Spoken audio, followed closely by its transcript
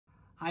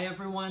Hi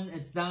everyone,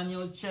 it's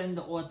Daniel Chin,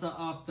 the author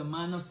of the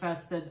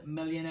Manifested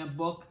Millionaire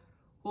book.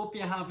 Hope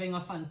you're having a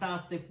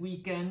fantastic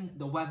weekend.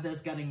 The weather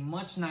is getting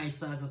much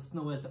nicer as the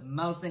snow is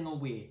melting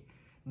away.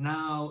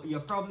 Now,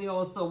 you're probably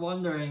also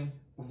wondering,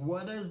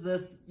 what is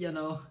this,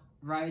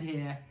 right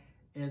here?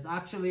 Is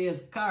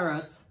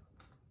carrots,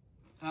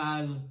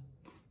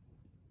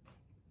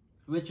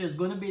 which is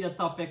going to be the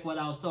topic what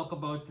I'll talk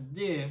about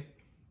today.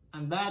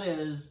 And that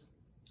is,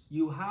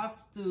 you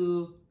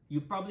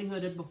probably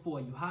heard it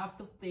before, you have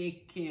to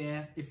take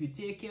care. If you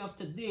take care of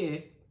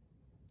today,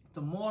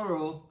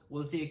 tomorrow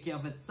will take care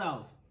of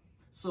itself.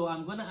 So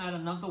I'm going to add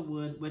another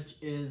word, which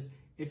is,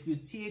 if you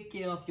take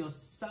care of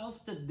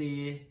yourself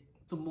today,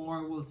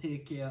 tomorrow will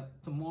take care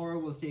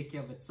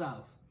of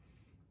itself.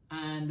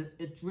 And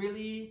it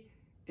really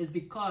is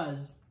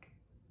because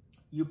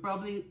you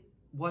probably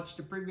watched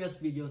the previous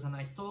videos and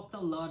I talked a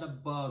lot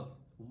about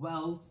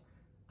wealth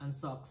and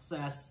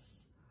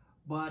success,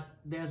 but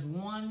there's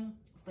one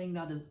thing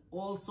that is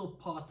also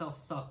part of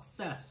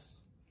success,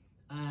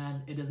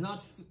 and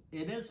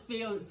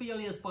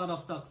failure is part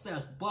of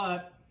success,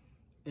 but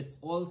it's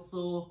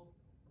also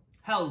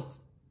health,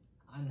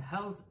 and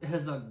health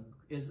is a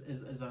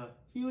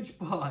huge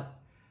part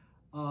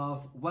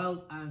of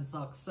wealth and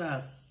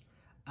success.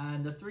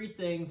 And the three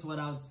things what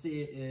I would say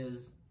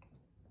is,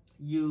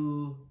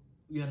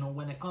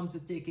 when it comes to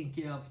taking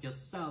care of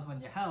yourself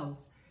and your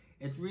health,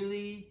 it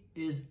really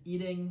is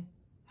eating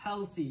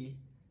healthy.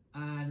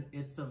 And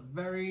it's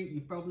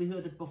you probably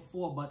heard it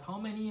before, but how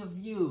many of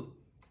you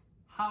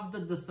have the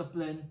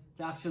discipline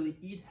to actually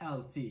eat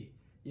healthy?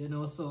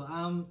 So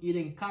I'm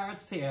eating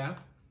carrots here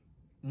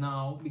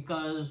now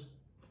because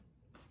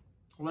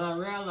what I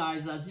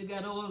realized as you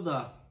get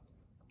older,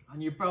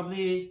 and you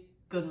probably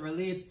can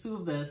relate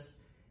to this,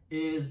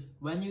 is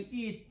when you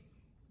eat,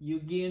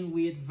 you gain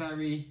weight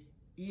very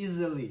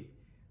easily.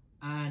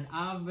 And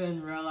I've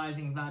been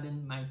realizing that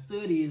in my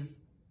 30s,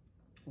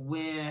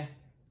 where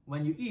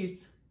when you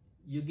eat,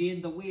 you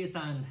gain the weight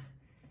and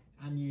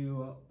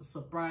you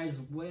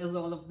surprised, where's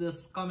all of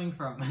this coming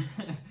from?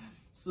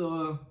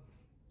 so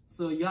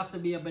you have to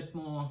be a bit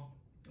more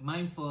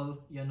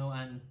mindful,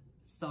 and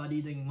start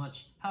eating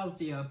much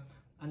healthier.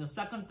 And the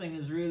second thing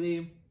is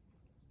really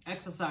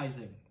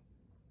exercising.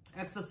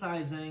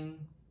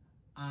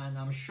 And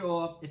I'm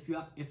sure if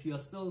you're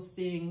still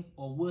staying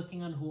or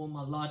working at home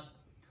a lot,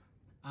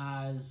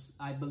 as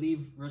I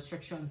believe more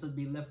restrictions would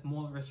be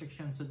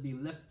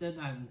lifted,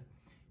 and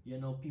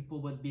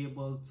people would be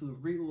able to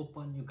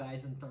reopen. You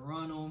guys in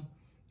Toronto,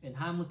 in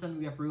Hamilton,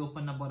 we have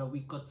reopened about a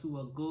week or two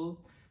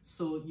ago.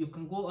 So you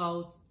can go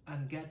out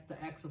and get the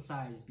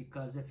exercise,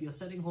 because if you're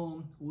sitting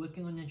home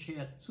working on your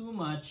chair too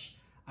much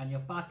and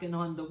you're packing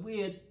on the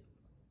weight,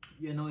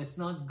 it's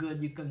not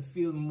good. You can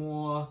feel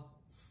more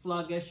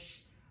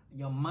sluggish.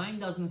 Your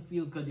mind doesn't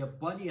feel good. Your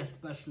body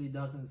especially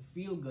doesn't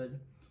feel good.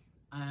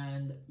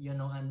 And,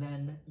 and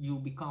then you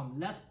become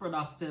less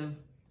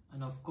productive.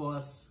 And of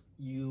course,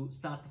 you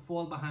start to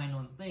fall behind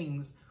on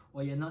things,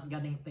 or you're not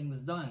getting things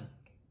done.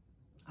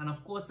 And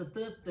of course, the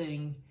third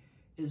thing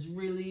is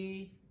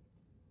really,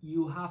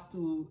 you have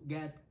to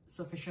get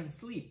sufficient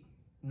sleep.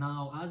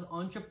 Now, as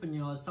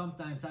entrepreneurs,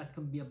 sometimes that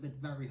can be a bit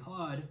very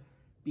hard,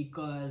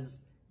 because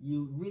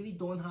you really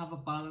don't have a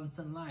balance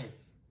in life,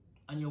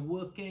 and you're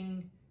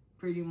working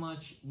pretty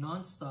much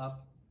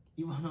non-stop.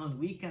 Even on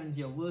weekends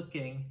you're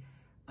working,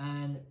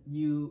 and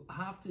you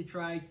have to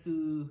try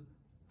to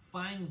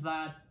find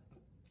that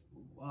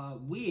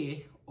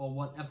way or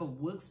whatever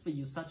works for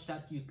you, such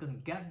that you can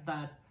get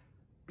that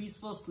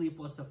peaceful sleep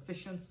or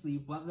sufficient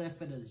sleep, whether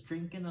if it is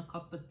drinking a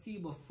cup of tea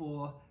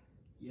before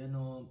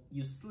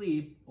you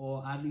sleep,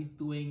 or at least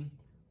doing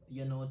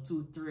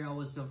 2-3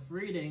 hours of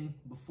reading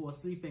before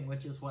sleeping,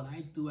 which is what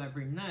I do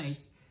every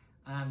night.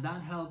 And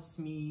that helps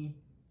me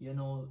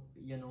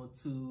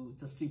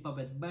to sleep a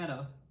bit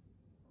better.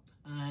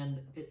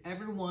 And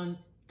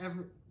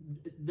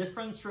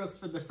different strokes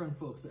for different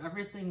folks. So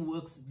everything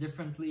works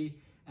differently.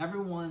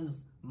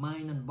 Everyone's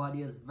mind and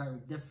body is very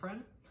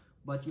different,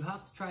 but you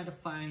have to try to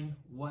find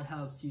what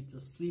helps you to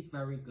sleep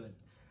very good.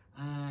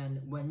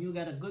 And when you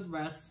get a good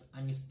rest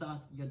and you start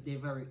your day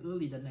very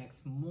early the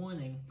next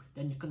morning,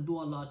 then you can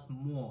do a lot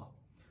more.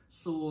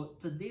 So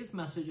today's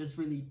message is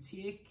really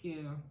take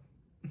care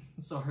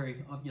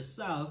of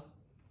yourself,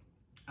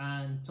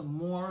 and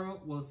tomorrow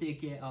will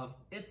take care of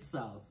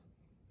itself.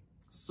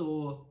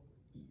 So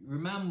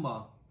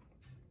remember,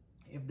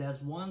 if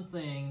there's one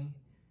thing,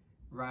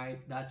 right,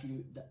 that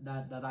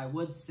I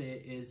would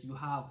say is, you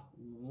have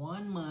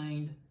one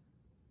mind,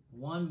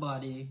 one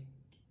body,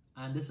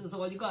 and this is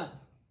all you got.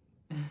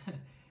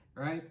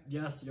 Right?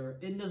 Just you're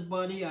in this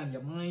body and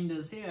your mind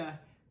is here.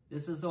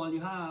 This is all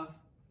you have,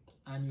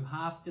 and you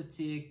have to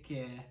take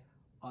care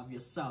of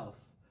yourself.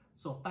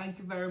 So thank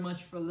you very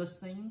much for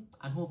listening,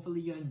 and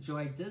hopefully you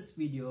enjoyed this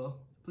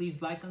video.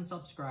 Please like and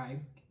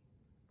subscribe,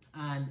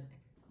 and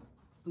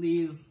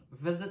please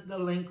visit the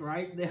link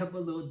right there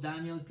below,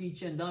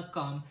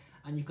 danielpchin.com,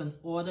 and you can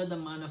order the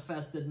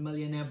Manifested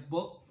Millionaire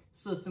book.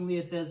 Certainly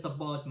it is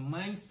about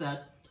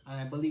mindset,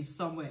 and I believe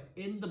somewhere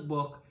in the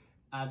book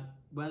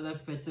whether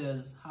if it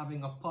is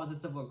having a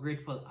positive or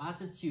grateful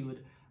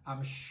attitude,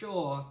 I'm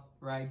sure,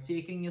 right,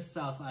 taking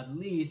yourself at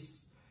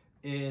least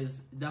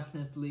is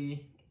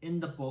definitely in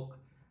the book,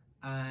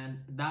 and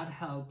that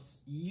helps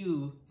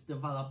you to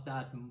develop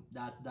that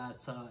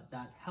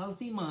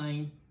healthy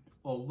mind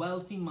or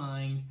wealthy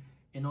mind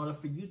in order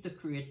for you to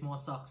create more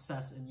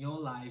success in your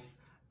life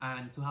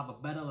and to have a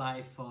better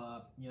life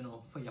for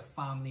your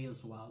family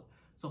as well.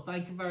 So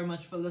thank you very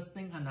much for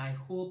listening, and I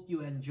hope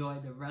you enjoy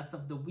the rest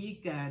of the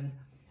weekend.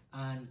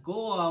 And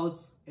go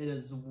out. It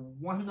is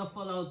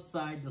wonderful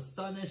outside. The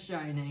sun is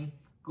shining.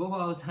 Go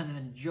out and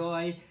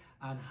enjoy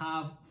and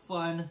have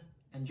fun.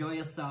 Enjoy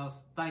yourself.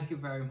 Thank you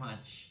very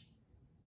much.